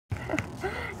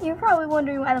You're probably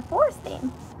wondering why the forest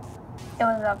theme. It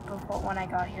was up before when I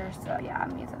got here, so yeah,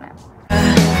 I'm using it.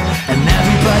 And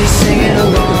everybody's singing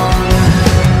along.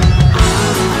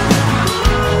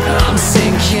 I'm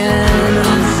sinking,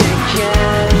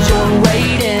 you're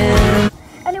waiting.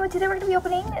 Anyway, today we're going to be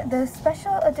opening the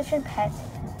special edition pet,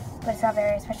 but it's not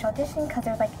very special edition because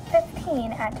there's like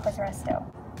 15 at Toys R Us still.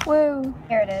 Woo!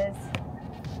 Here it is.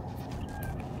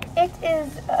 It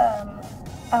is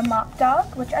a mop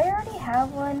dog, which I already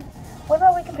have one. What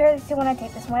about we compare these two when I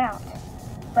take this one out?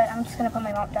 But I'm just going to put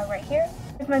my mop dog right here.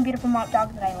 Here's my beautiful mop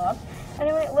dog that I love.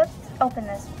 Anyway, let's open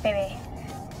this baby.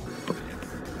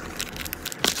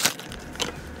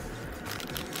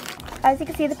 As you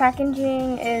can see, the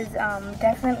packaging is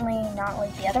definitely not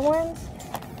like the other ones,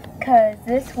 because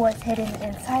this was hidden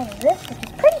inside of this, which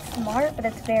is pretty smart, but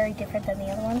it's very different than the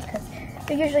other ones, because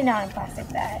they're usually not in plastic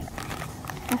bag.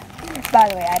 By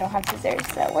the way, I don't have scissors,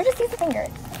 so we're just using fingers.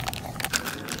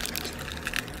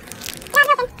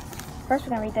 First,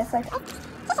 we're going to read this like...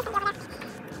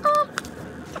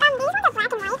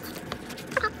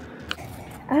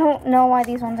 I don't know why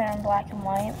these ones are in black and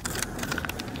white.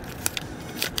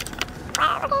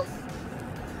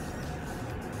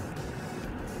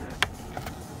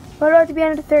 What about to be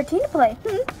under 13 to play?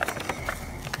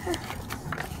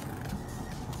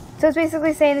 So it's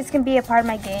basically saying this can be a part of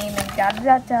my game and da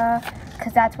da da,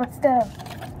 because that's what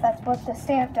the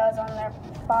stamp does on their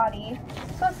body.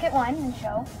 So let's get one and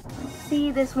show.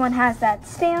 See, this one has that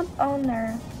stamp on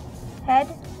their head,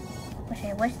 which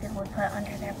I wish they would put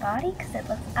under their body because it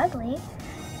looks ugly.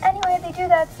 Anyway, they do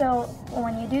that, so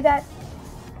when you do that,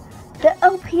 the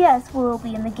LPS will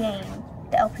be in the game.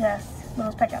 The LPS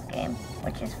Little Pet Shop game,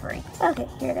 which is free. Okay,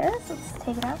 here it is. Let's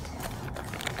take it out.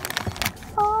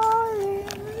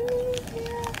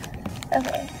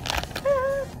 Okay.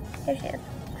 Here she is.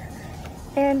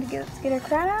 And let's get her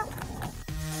crown out.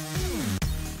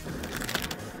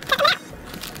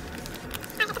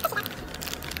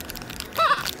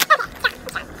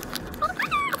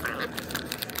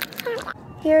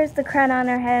 Here's the crown on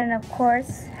her head, and of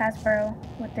course, Hasbro,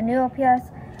 with the new LPS,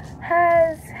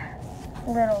 has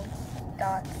little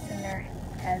dots in their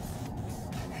heads.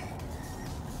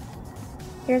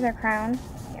 Here's her crown.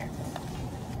 Here,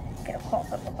 get a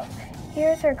close up of her.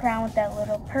 Here's her crown with that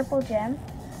little purple gem.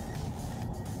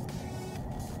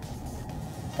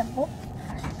 Simple.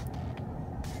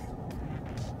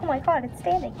 Oh my god, it's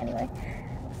standing anyway.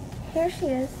 Here she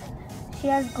is. She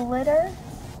has glitter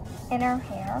in her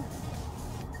hair,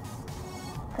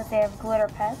 because they have glitter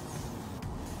pets,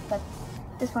 but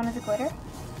this one is a glitter.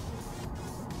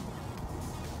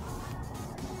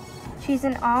 She's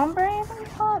an ombre, I think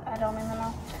it's called. I don't even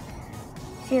know.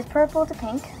 She is purple to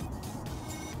pink.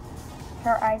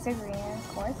 Her eyes are green, of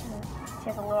course. And she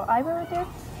has a little eyebrow right there.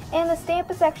 And the stamp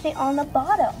is actually on the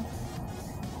bottom.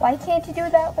 Why can't you do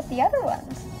that with the other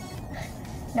ones?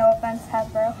 No offense,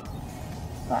 Hasbro,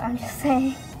 but I'm just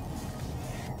saying.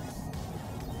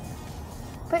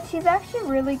 But she's actually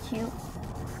really cute.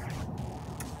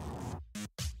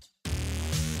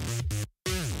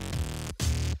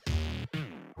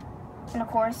 And of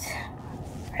course,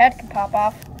 her head can pop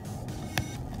off.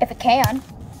 If it can.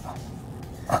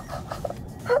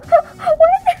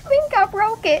 What? I think I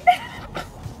broke it.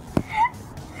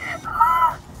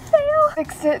 Fail.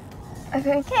 Fixed it, I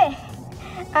think. Okay.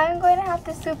 I'm going to have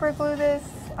to super glue this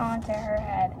onto her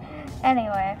head.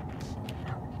 Anyway.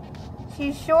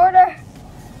 She's shorter.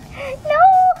 No!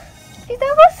 She's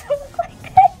supposed to look like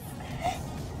this.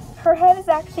 Her head is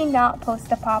actually not supposed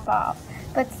to pop off.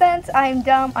 But since I'm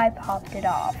dumb, I popped it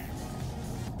off.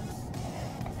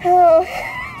 Oh.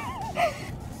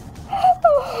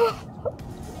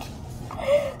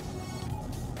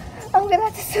 I'm gonna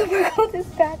have to super glue this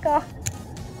back on.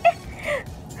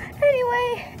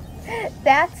 Anyway,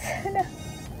 that's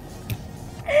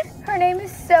her name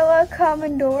is Stella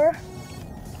Commodore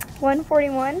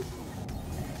 141.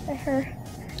 Her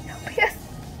LPS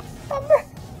number.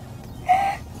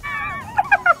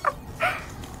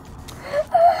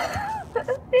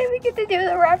 Then we get to do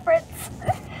the reference.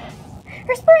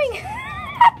 Her spring.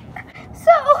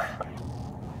 So.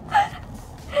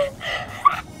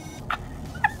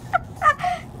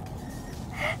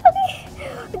 Okay,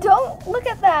 don't look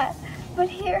at that. But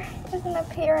here is an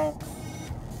appearance.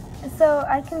 So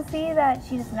I can see that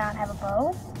she does not have a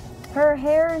bow. Her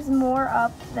hair is more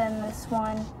up than this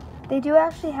one. They do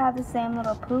actually have the same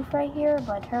little poof right here,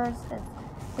 but hers is,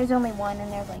 there's only one,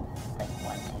 and there's like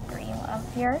 1, 2, 3 up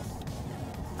here.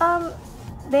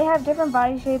 They have different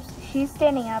body shapes. She's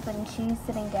standing up and she's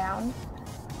sitting down.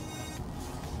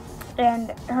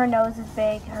 And her nose is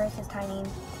big, hers is tiny.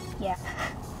 Yeah.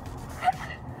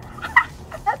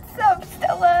 That's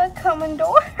common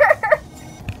door.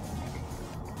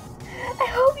 I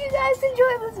hope you guys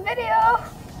enjoyed this video.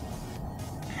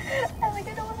 I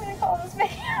don't know what I'm gonna call this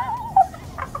video.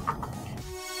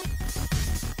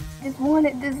 Just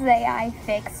wanted to say I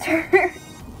fixed her.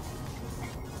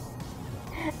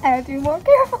 I have to be more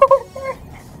careful with her.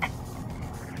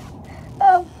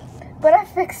 But I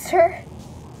fixed her.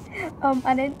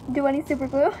 I didn't do any super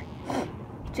glue.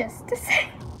 Just to say,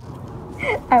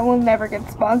 I will never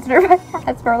get sponsored by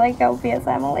Hasbro like LPS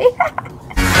Emily.